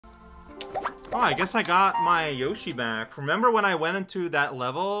Oh, I guess I got my Yoshi back. Remember when I went into that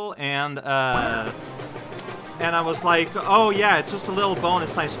level and I was like, oh yeah, it's just a little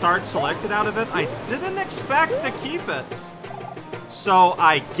bonus. I start selected out of it. I didn't expect to keep it. So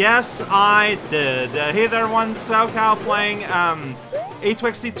I guess I did. Hey there, everyone, this is a2xt2 playing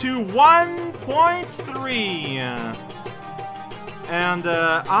a2xt2 1.3. And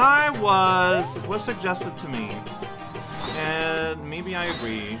it was suggested to me, and maybe I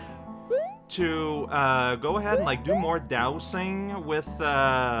agree, to go ahead and like do more dousing with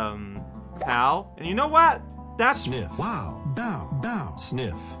Pal. And you know what? That's sniff. Wow. Dow.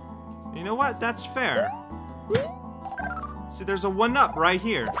 Sniff. You know what? That's fair. See, there's a 1-up right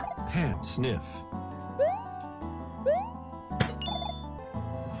here. Pant. Sniff. In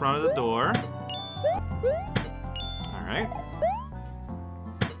front of the door. All right.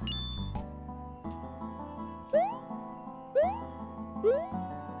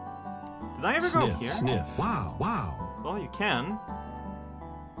 Did I ever go here? Sniff. Wow. Well, you can.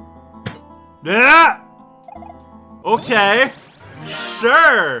 Yeah. Okay.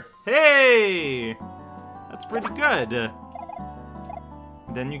 Sure. Hey. That's pretty good.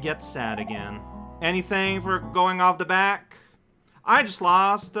 Then you get sad again. Anything for going off the back? I just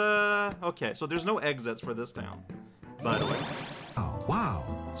lost. Okay, so there's no exits for this town, by the way. Oh, wow.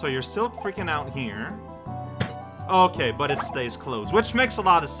 So you're still freaking out here. Okay, but it stays closed, which makes a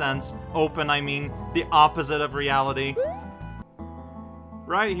lot of sense. Open, I mean, the opposite of reality.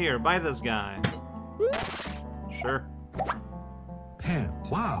 Right here, by this guy. Sure. Pant.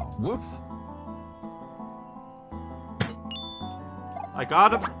 Wow. Woof. I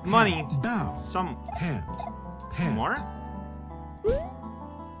got money. Down. Some. Pant. More?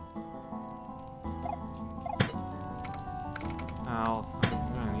 I'm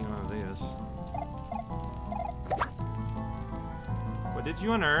gonna need one of these. What did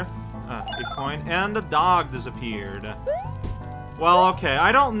you unearth? A coin, and the dog disappeared. Well, okay,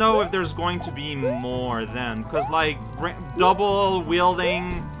 I don't know if there's going to be more then, because, like, double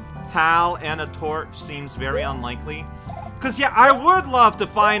wielding Hal and a torch seems very unlikely. Because, yeah, I would love to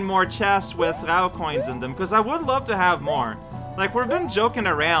find more chests with Rao coins in them, because I would love to have more. Like, we've been joking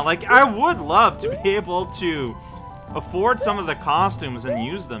around. Like, I would love to be able to afford some of the costumes and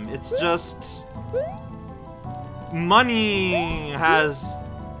use them. It's just... money has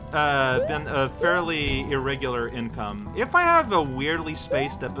been a fairly irregular income. If I have a weirdly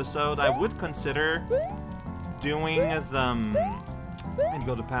spaced episode, I would consider doing the... I need to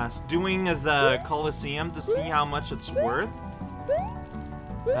go to pass. Doing the Colosseum to see how much it's worth.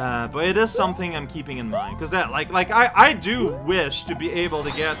 But it is something I'm keeping in mind. Because that, I do wish to be able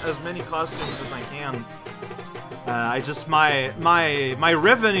to get as many costumes as I can. I just, my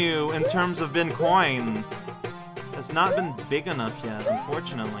revenue in terms of Bitcoin has not been big enough yet,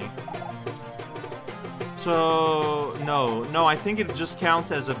 unfortunately. So, no, I think it just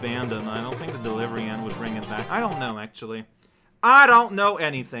counts as abandoned. I don't think the delivery end would bring it back. I don't know, actually. I don't know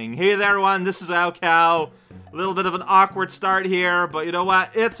anything. Hey there, everyone, this is a2xt2. A little bit of an awkward start here, but you know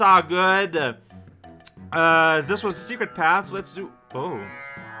what? It's all good. This was a secret path, so let's do... Oh.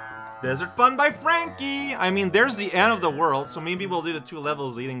 Desert Fun by Franky! I mean, there's the end of the world, so maybe we'll do the 2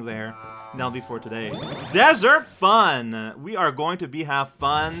 levels leading there. That'll be for today. Desert Fun! We are going to have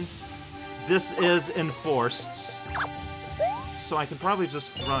fun. This is enforced. So I can probably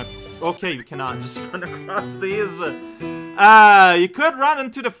just run... Okay, you cannot just run across these. You could run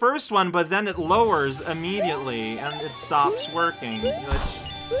into the first one, but then it lowers immediately, and it stops working. Which...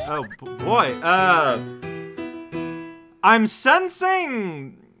 Oh, boy. I'm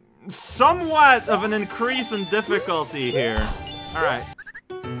sensing somewhat of an increase in difficulty here. Alright.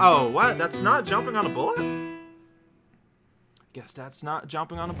 Oh, what? That's not jumping on a bullet? Guess that's not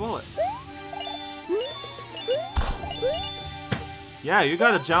jumping on a bullet. Yeah, you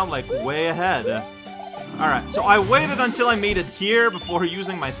gotta jump, like, way ahead. Alright, so I waited until I made it here before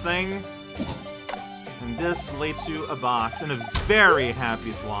using my thing. And this leads to a box, and a very happy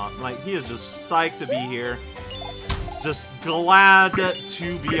Thwomp. Like, he is just psyched to be here. Just glad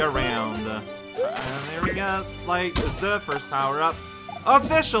to be around. And there we go, like, the first power-up.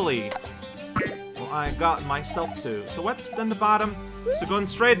 Officially! Well, I got myself too. So what's in the bottom? So going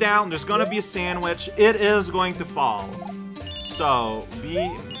straight down, there's gonna be a sandwich. It is going to fall. So,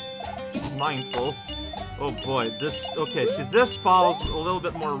 be mindful. Oh boy, this... Okay, see, this falls a little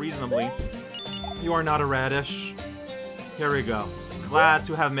bit more reasonably. You are not a radish. Here we go. Glad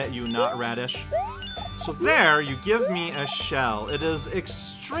to have met you, not radish. So there, you give me a shell. It is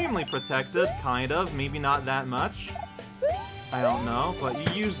extremely protected, kind of. Maybe not that much. I don't know,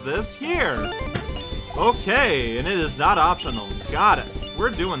 but you use this here. Okay, and it is not optional. Got it. We're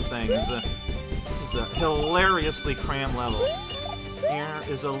doing things. this hilariously cramped level. Here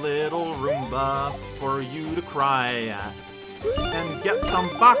is a little Roomba for you to cry at. And get some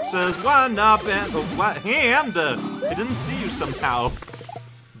boxes, one up and what hand? I didn't see you somehow.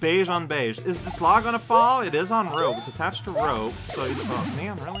 Beige on beige. Is this log gonna fall? It is on rope. It's attached to rope. So, oh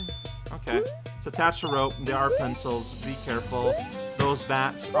man, really? Okay. It's attached to rope. There are pencils. Be careful. Those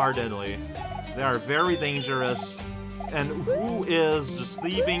bats are deadly. They are very dangerous. And who is just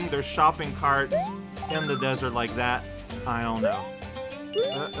leaving their shopping carts in the desert like that? I don't know.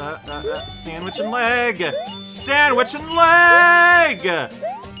 Sandwich and leg! Sandwich and leg!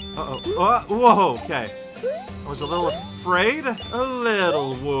 Uh-oh. Whoa, okay. I was a little afraid, a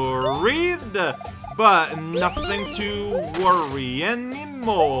little worried, but nothing to worry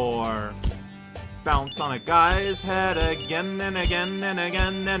anymore. Bounce on a guy's head again and again and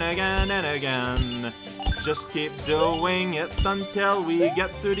again and again and again. Just keep doing it until we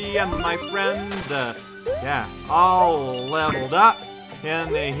get to the end, my friend. Yeah, all leveled up.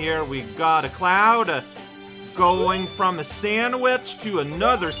 And here we got a cloud. Going from a sandwich to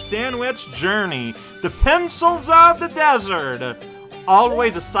another sandwich journey. The pencils of the desert.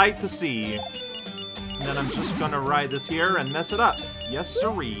 Always a sight to see. And then I'm just gonna ride this here and mess it up. Yes,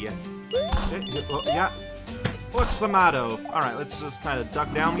 sirree. Yeah. What's the motto? Alright, let's just kind of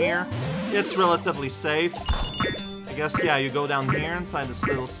duck down here. It's relatively safe. I guess, yeah, you go down here inside this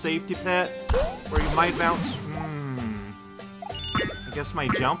little safety pit where you might bounce. I guess my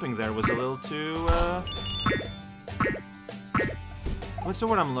jumping there was a little too, what's the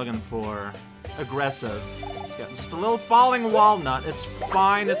word I'm looking for? Aggressive. Yeah, just a little falling walnut. It's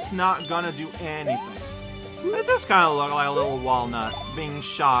fine, it's not gonna do anything. It does kind of look like a little walnut being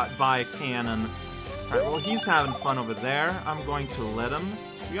shot by a cannon. Alright, well, he's having fun over there. I'm going to let him.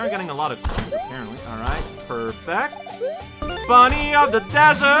 We are getting a lot of coins, apparently. Alright, perfect. Bunny of the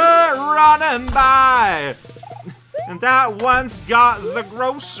desert running by! And that one's got the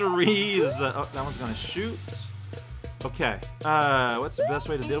groceries. Oh, that one's gonna shoot. Okay. What's the best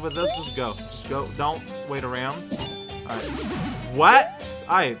way to deal with this? Just go. Just go. Don't wait around. Alright. What?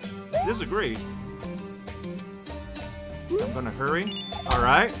 I disagree. I'm gonna hurry.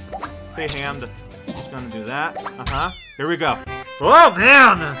 Alright. Hey, hand. Just gonna do that. Uh-huh. Here we go. Oh,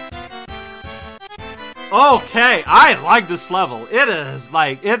 man! Okay, I like this level. It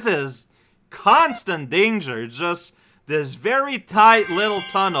is constant danger. Just this very tight little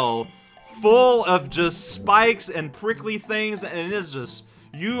tunnel full of just spikes and prickly things, and it is just,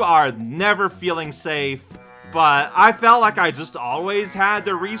 you are never feeling safe. But I felt like I just always had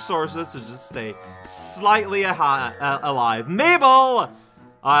the resources to just stay slightly alive. Mabel!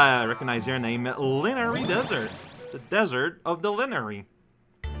 I recognize your name, Lynari Desert. The desert of the Lynari.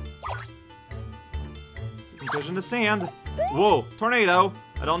 Conclusion to sand. Whoa, tornado.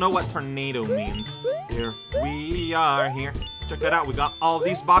 I don't know what tornado means. Here we are here. Check it out, we got all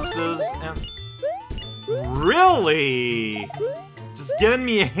these boxes and... Really? Just giving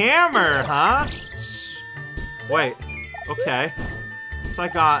me a hammer, huh? Wait, okay. So I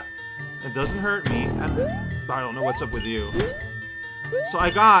got... It doesn't hurt me, and I don't know what's up with you. So I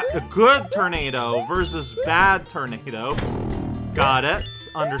got a good tornado versus bad tornado. Got it.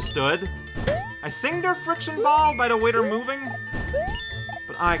 Understood. I think they're friction ball by the way they're moving.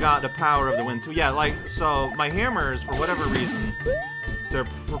 But I got the power of the wind too. Yeah, like, so my hammers, for whatever reason, their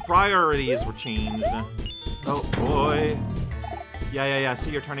priorities were changed. Oh boy. Yeah.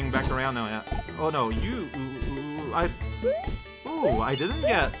 See, you're turning back around now. Yeah. Oh no, you. I didn't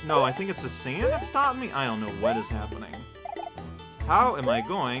get. No, I think it's the sand that stopped me. I don't know what is happening. How am I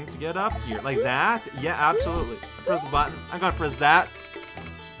going to get up here? Like that? Yeah, absolutely. I press the button. I'm gonna press that.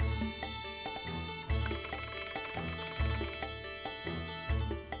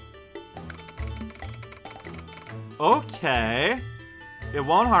 Okay. It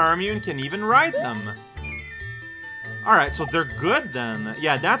won't harm you and can even ride them. Alright, so they're good then.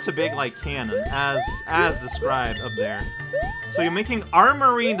 Yeah, that's a big, like, cannon, as described up there. So you're making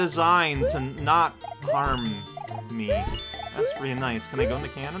armory design to not harm me. That's pretty nice. Can I go in the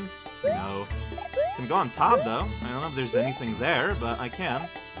cannon? No. Can go on top, though. I don't know if there's anything there, but I can.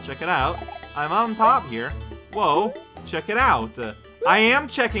 Check it out. I'm on top here. Whoa. Check it out. I am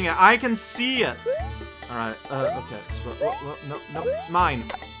checking it. I can see it. Alright, okay. So, no, mine.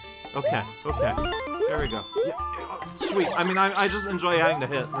 Okay. There we go. Yeah, sweet. I mean, I just enjoy having to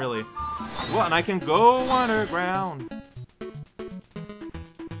hit, really. What? And I can go underground.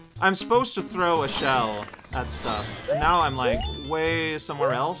 I'm supposed to throw a shell at stuff, and now I'm like way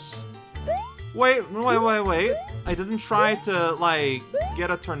somewhere else. Wait. I didn't try to like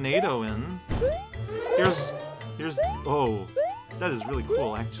get a tornado in. Here's oh, that is really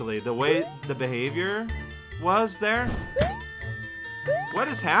cool, actually. The way the behavior was there. What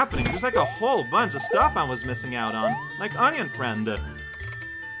is happening? There's like a whole bunch of stuff I was missing out on. Like Onion Friend.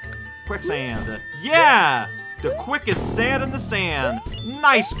 Quicksand. Yeah! The quickest sand in the sand.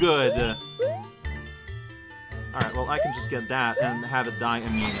 Nice good. Alright, well, I can just get that and have it die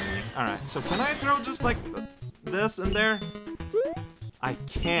immediately. Alright, so can I throw just like this in there? I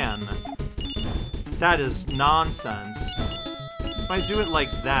can. That is nonsense. If I do it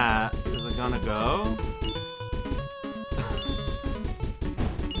like that, is it gonna go?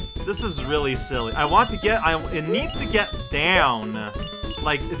 This is really silly. I want to get, it needs to get down.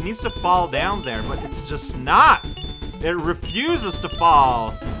 Like, it needs to fall down there, but it's just not. It refuses to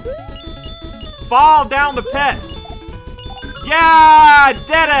fall. Fall down the pit. Yeah, I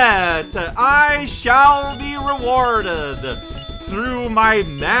did it. I shall be rewarded through my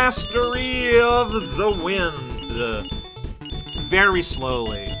mastery of the wind. Very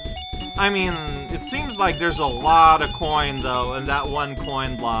slowly. I mean, it seems like there's a lot of coin, though, in that one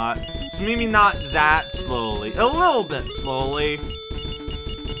coin lot. So maybe not that slowly. A little bit slowly.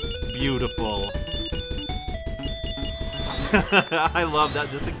 Beautiful. I love that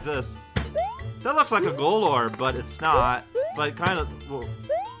this exists. That looks like a gold orb, but it's not. But it kind of... Well,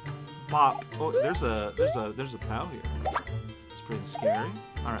 pop. Oh, there's a POW here. It's pretty scary.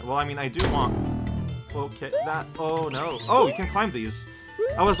 Alright, well, I mean, I do want... Okay, that... Oh, no. Oh, you can climb these.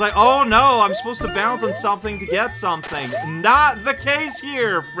 I was like, oh no, I'm supposed to bounce on something to get something. Not the case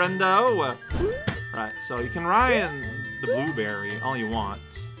here, friendo. Right, so you can ride the blueberry all you want.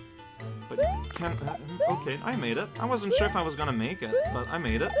 But you can't... Okay, I made it. I wasn't sure if I was gonna make it, but I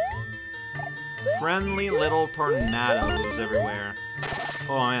made it. Friendly little tornadoes everywhere.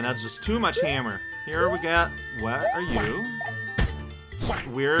 Oh man, that's just too much hammer. Here we got... What are you? Just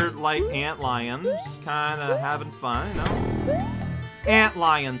weird, like, ant lions. Kinda having fun, you know?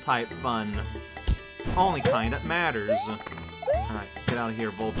 Antlion type fun. Only kind that matters. Alright, get out of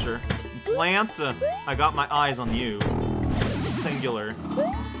here, vulture. Plant, I got my eyes on you. Singular.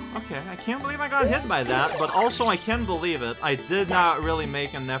 Okay, I can't believe I got hit by that, but also I can believe it. I did not really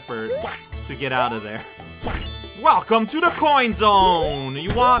make an effort to get out of there. Welcome to the coin zone!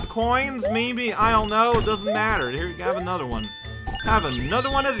 You want coins? Maybe? I don't know. It doesn't matter. Here, you have another one. Have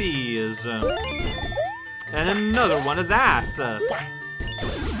another one of these. And another one of that.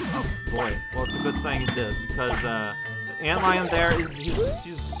 Oh boy. Well, it's a good thing it did, because the antlion there is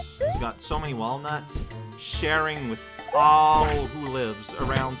he's got so many walnuts, sharing with all who lives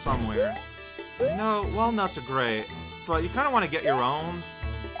around somewhere. You know, walnuts are great, but you kind of want to get your own.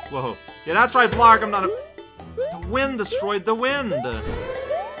 Whoa. Yeah, that's right, Blark. I'm not a... The wind destroyed the wind.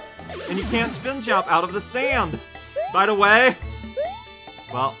 And you can't spin jump out of the sand. By the way.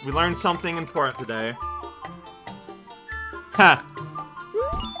 Well, we learned something important today. Ha!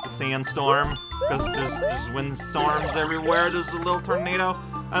 The sandstorm, because there's windstorms everywhere, there's a little tornado.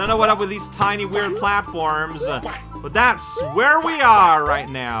 I don't know what up with these tiny weird platforms, but that's where we are right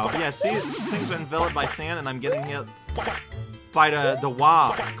now. But yeah, see, things are enveloped by sand and I'm getting hit by the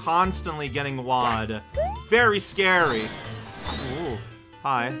wad, constantly getting wad. Very scary. Ooh,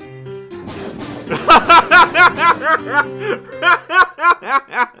 hi.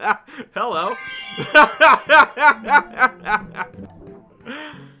 Hello.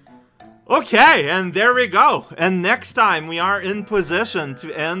 Okay, and there we go. And next time we are in position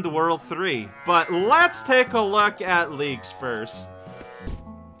to end World 3. But let's take a look at leaks first.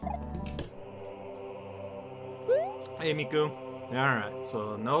 Hey, Miku. Alright,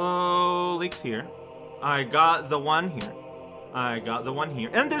 so no leaks here. I got the one here. I got the one here.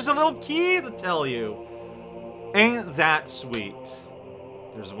 And there's a little key to tell you. Ain't that sweet?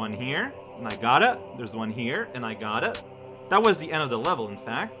 There's one here, and I got it. There's one here, and I got it. That was the end of the level, in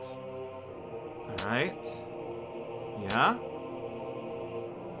fact. Alright. Yeah.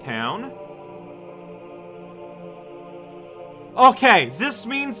 Town. Okay, this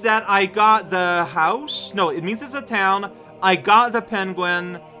means that I got the house. No, it means it's a town. I got the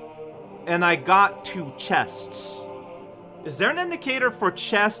penguin, and I got 2 chests. Is there an indicator for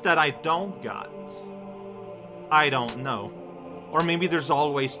chests that I don't got? I don't know. Or maybe there's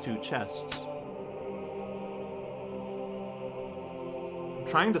always 2 chests. I'm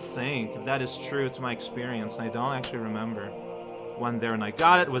trying to think if that is true to my experience. I don't actually remember. One there and I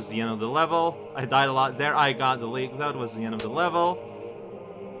got it. It was the end of the level. I died a lot there. I got the leek. That was the end of the level.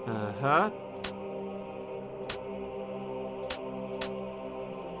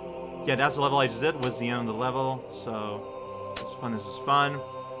 Yeah, that's the level I just did. Was the end of the level. So, this is fun. This is fun.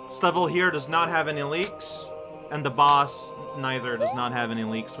 This level here does not have any leaks. And the boss neither does not have any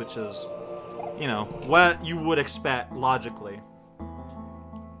leaks, which is, you know, what you would expect logically.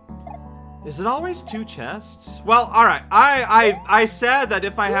 Is it always 2 chests? Well, alright. I said that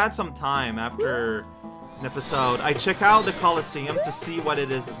if I had some time after an episode, I'd check out the Colosseum to see what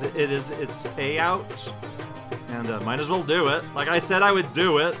its payout. And might as well do it. Like I said I would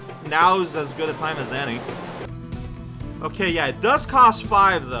do it. Now's as good a time as any. Okay, yeah, it does cost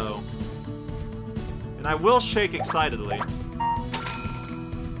 5 though. And I will shake excitedly.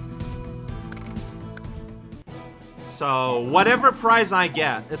 So, whatever prize I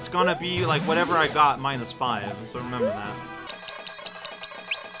get, it's gonna be like whatever I got minus 5. So remember that.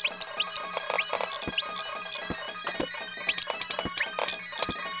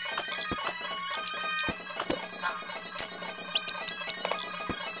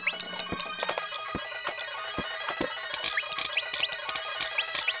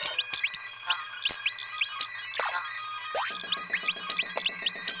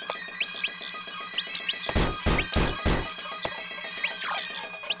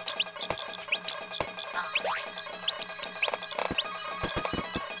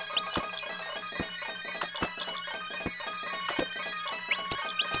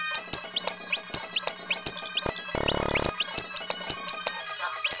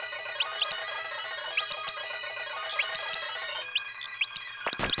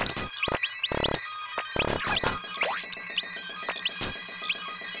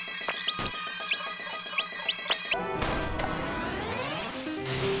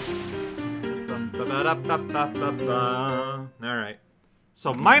 Alright.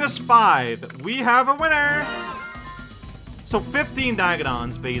 So, minus 5. We have a winner! So, 15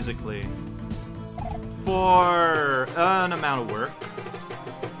 Dagadons, basically. For an amount of work.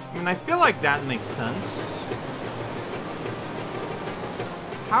 I mean, I feel like that makes sense.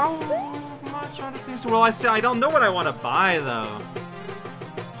 How much are the things? Well, I don't know what I want to buy, though.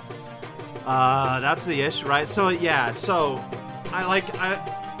 That's the issue, right? So, yeah, so...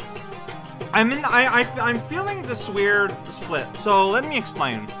 I'm feeling this weird split. So let me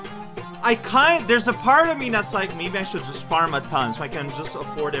explain. There's a part of me that's like, maybe I should just farm a ton so I can just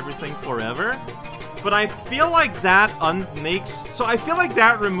afford everything forever. But I feel like that I feel like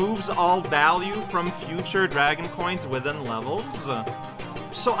that removes all value from future dragon coins within levels.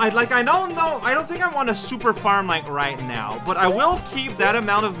 So I don't know. I don't think I want to super farm like right now, but I will keep that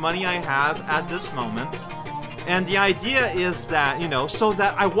amount of money I have at this moment. And the idea is that, you know, so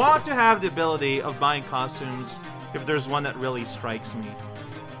that I want to have the ability of buying costumes if there's one that really strikes me.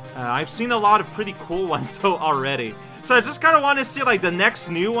 I've seen a lot of pretty cool ones, though, already. So I just kind of want to see, like, the next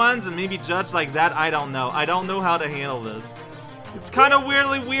new ones and maybe judge like that. I don't know. I don't know how to handle this. It's kind of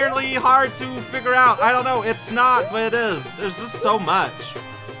weirdly hard to figure out. I don't know. It's not, but it is. There's just so much.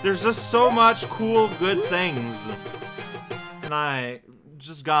 There's just so much cool, good things. And I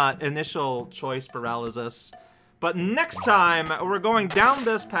just got initial choice paralysis. But next time, we're going down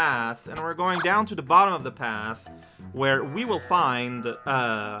this path, and we're going down to the bottom of the path, where we will find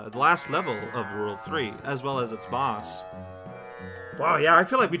the last level of World 3, as well as its boss. Wow, yeah, I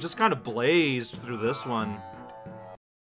feel like we just kind of blazed through this one.